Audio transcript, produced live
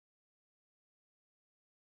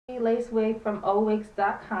Lace wig from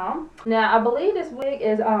OWigs.com. Now I believe this wig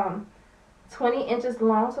is 20 inches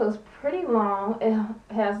long, so it's pretty long.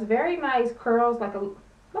 It has very nice curls, like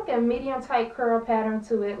a medium tight curl pattern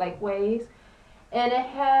to it, like waves. And it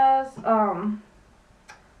has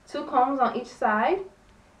 2 combs on each side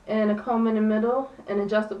and a comb in the middle and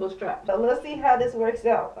adjustable strap. So let's see how this works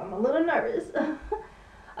out. I'm a little nervous.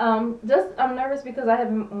 I'm nervous because I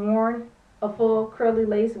haven't worn a full curly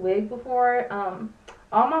lace wig before.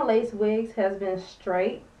 All my lace wigs has been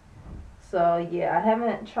straight, so yeah, I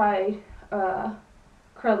haven't tried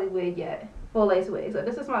curly wig yet, full lace wig. So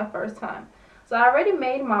this is my first time. So I already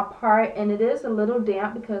made my part, and it is a little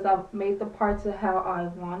damp because I've made the part to how I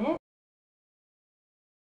want it.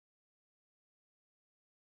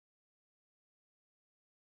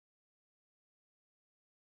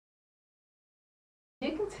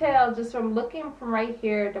 You can tell just from looking from right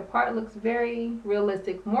here, the part looks very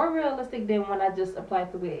realistic, more realistic than when I just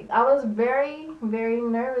applied the wig. I was very, very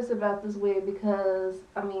nervous about this wig because,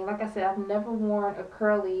 I mean, like I said, I've never worn a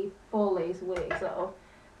curly full lace wig. So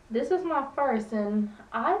this is my first, and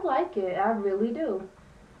I like it. I really do.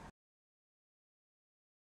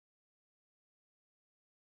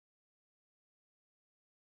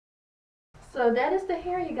 So that is the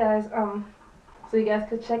hair, you guys. So you guys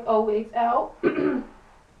could check OWigs out.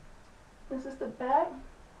 This is the back.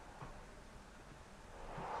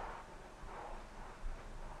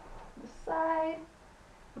 The side.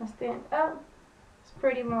 I stand up. It's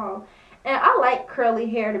pretty long, and I like curly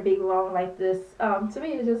hair to be long like this. To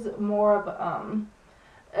me, it's just more of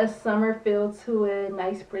a summer feel to it,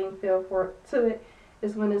 nice spring feel to it.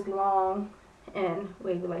 Is when it's long and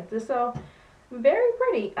wavy like this. So very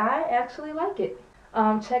pretty. I actually like it.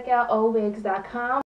 Check out OWigs.com.